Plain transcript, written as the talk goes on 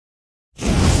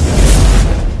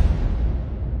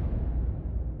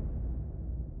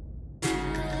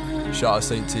Shout out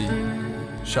Saint T,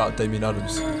 shout out Damien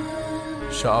Adams,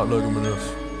 shout out Logan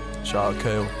Manouf, shout out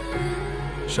Kale,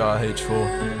 shout out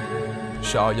H4,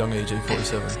 shout out Young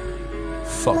AJ47.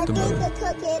 Fuck the Melon.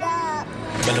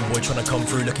 Melon boy trying to come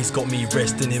through like he's got me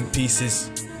resting in pieces.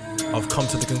 I've come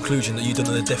to the conclusion that you don't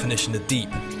know the definition of deep.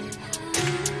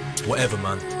 Whatever,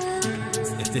 man.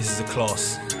 If this is a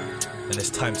class, then it's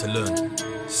time to learn.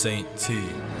 Saint T.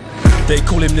 They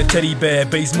call him the teddy bear,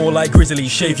 but he's more like Grizzly,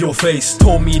 shave your face.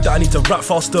 Told me that I need to rap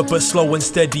faster, but slow and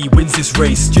steady wins this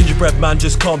race. Gingerbread man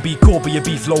just can't be caught by your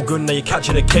beef, Logan, now you're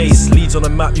catching a case. Leads on a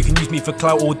map, you can use me for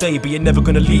clout all day, but you're never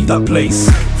gonna leave that place.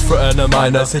 Threaten a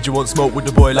minor, said you want smoke with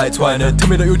the boy like Twiner. Tell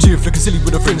me that you're chief, looking silly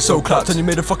with a fringe so clapped. And you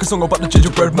made a fucking song about the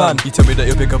gingerbread man. You tell me that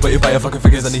you're bigger, but you buy your fucking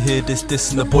figures. And he hear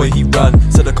this, and the boy he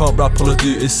ran. Said I can't rap, all I do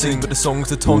is sing, but the song's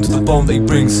the tone to the bone that he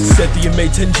brings. Said that you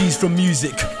made 10 G's from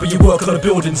music, but you work on a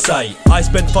building site. I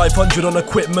spent 500 on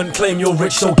equipment, claim you're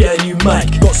rich, so get a new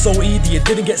mic. Got so ED, it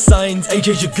didn't get signed.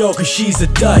 AJ's your girl, cause she's a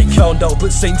dyke. Found out,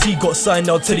 but Saint T got signed.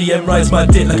 Now Teddy M rides my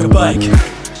dick like a bike.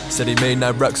 Said he made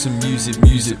 9 racks of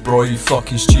music, bro, you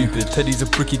fucking stupid. Teddy's a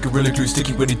pricky, gorilla glue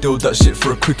sticky when he doed that shit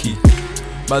for a quickie.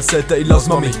 Man said that he loves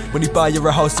mummy, when he buy you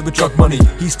a house with drug money.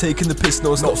 He's taking the piss,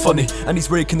 no it's not funny, and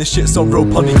he's raking the shit so real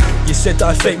punny. You said that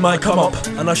I faked my come up,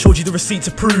 and I showed you the receipt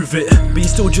to prove it, but you're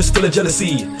still just full of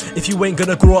jealousy. If you ain't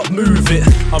gonna grow up, move it.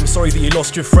 I'm sorry that you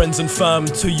lost your friends and fam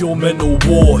to your mental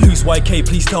war. Who's YK?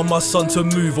 Please tell my son to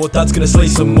move, or dad's gonna slay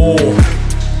some more.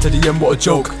 Teddy M, what a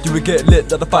joke. You would get lit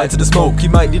like the fire to the smoke. You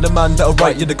might need a man that'll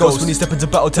write you the ghost. When you step into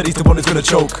battle, Teddy's the one who's gonna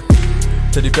choke.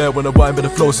 Teddy bear when I whine, but the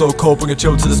flow so cold, bring a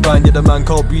chill to the spine. Yeah, the man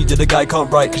can't breathe, yeah, the guy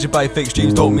can't write. Cause you buy fake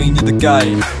streams don't mean you're the guy.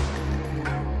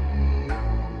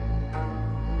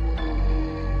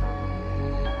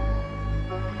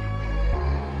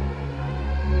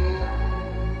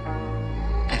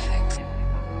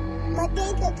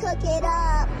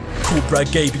 Cool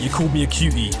brag gay, but you called me a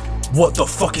cutie. What the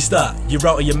fuck is that? You're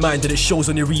out of your mind and it shows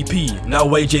on your EP. Now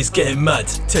AJ's getting mad.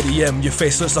 Teddy M, your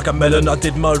face looks like a melon. I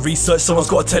did my research, someone's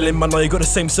gotta tell him. I know you got the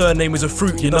same surname as a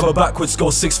fruit. Your number backwards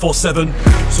goes 647.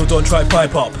 So don't try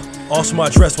pipe up. Ask my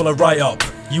address while I write up.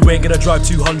 You ain't gonna drive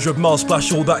 200 miles,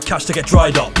 splash all that cash to get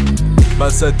dried up.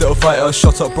 Man said they'll fight us,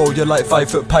 shut up bro, you're like 5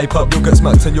 foot pipe up. You'll get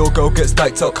smacked and your girl gets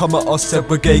diked up. Come at us, said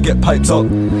we're gay, get piped up.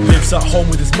 Lives at home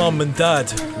with his mum and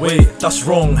dad. Wait, that's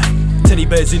wrong. Teddy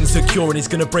bear's insecure and he's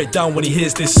gonna break down when he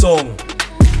hears this song.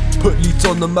 Put Leeds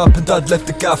on the map and dad left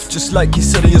the gaff, just like he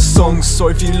said in your songs.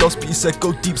 Sorry if you lost but you said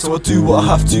go deep, so I do what I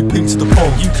have to, ping to the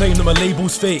pole. You claim that my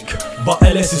label's fake, but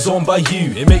LS is owned by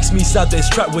you. It makes me sad that his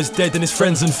track was dead and his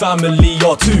friends and family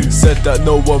are too. Said that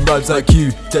no one rhymes like you,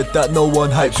 dead that no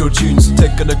one hypes your tunes.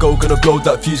 Tech gonna blow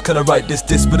that fuse, can I write this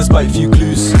but despite few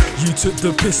clues. You took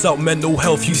the piss out mental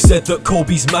health, you said that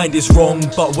Kobe's mind is wrong.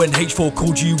 But when H4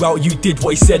 called you out, you did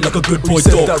what he said like a good boy dog.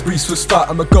 Said that Reese was fat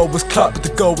and my girl was clapped, but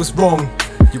the girl was wrong.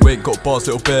 You ain't got bars,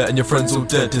 little bear, and your friends all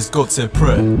dead, this God said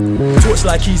prayer. Talks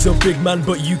like he's a big man,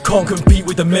 but you can't compete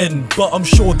with the men. But I'm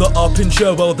sure that up in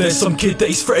Cherwell there's some kid that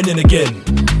he's threatening again.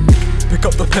 Pick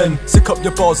up the pen, sick up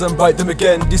your bars and write them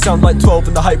again. You sound like 12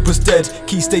 and the hype was dead.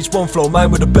 Key stage 1 flow,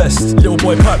 mine were the best. Little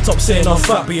boy piped up saying I'm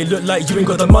fat, but you look like you ain't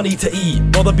got the money to eat.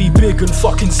 Rather be big and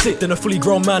fucking sick than a fully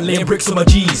grown man laying bricks on my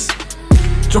G's.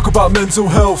 Talk about mental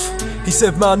health. He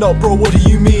said man up bro, what do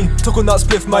you mean? Talk on that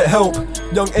spliff might help.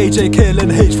 Young AJ, Kale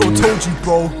and H4 told you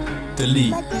bro.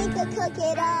 Delete.